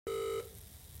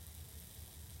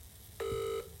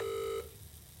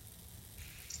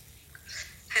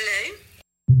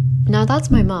that's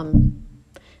my mum,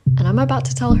 and I'm about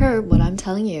to tell her what I'm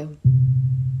telling you.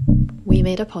 We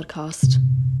made a podcast.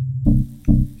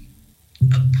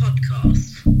 A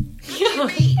podcast?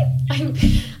 What do you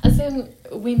mean? As in,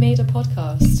 we made a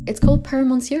podcast. It's called Per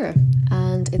Monsieur,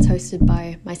 and it's hosted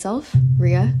by myself,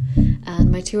 Ria, and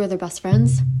my two other best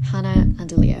friends, Hannah and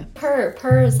Aaliyah.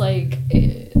 Per is like,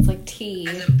 it's like tea.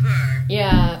 As in purr?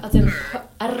 Yeah, as in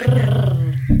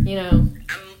Purr. you know.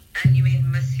 And you mean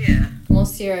monsieur?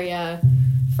 Monsieur, yeah.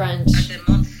 French. As in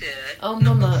monsieur? Oh,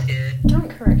 not mama. monsieur. Don't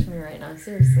correct me right now,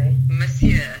 seriously.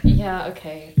 Monsieur. Yeah,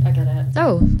 okay, I get it.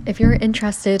 So, if you're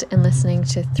interested in listening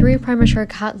to three premature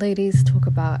cat ladies talk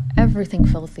about everything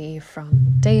filthy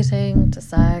from dating to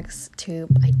sex to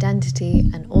identity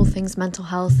and all things mental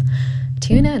health,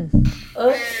 tune in.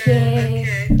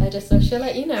 Okay. I just thought she'll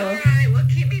let you know. Alright, well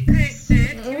keep me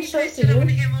posted. Keep me sure posted. do. I want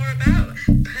to hear more about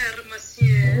Per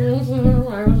Monsieur.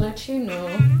 I will let you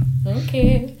know.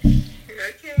 Okay.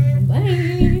 Okay.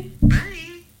 Bye.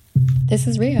 Bye. This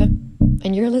is Ria,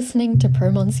 and you're listening to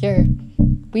Per Monsieur.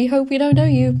 We hope we don't know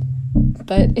you,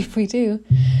 but if we do,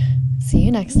 see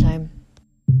you next time.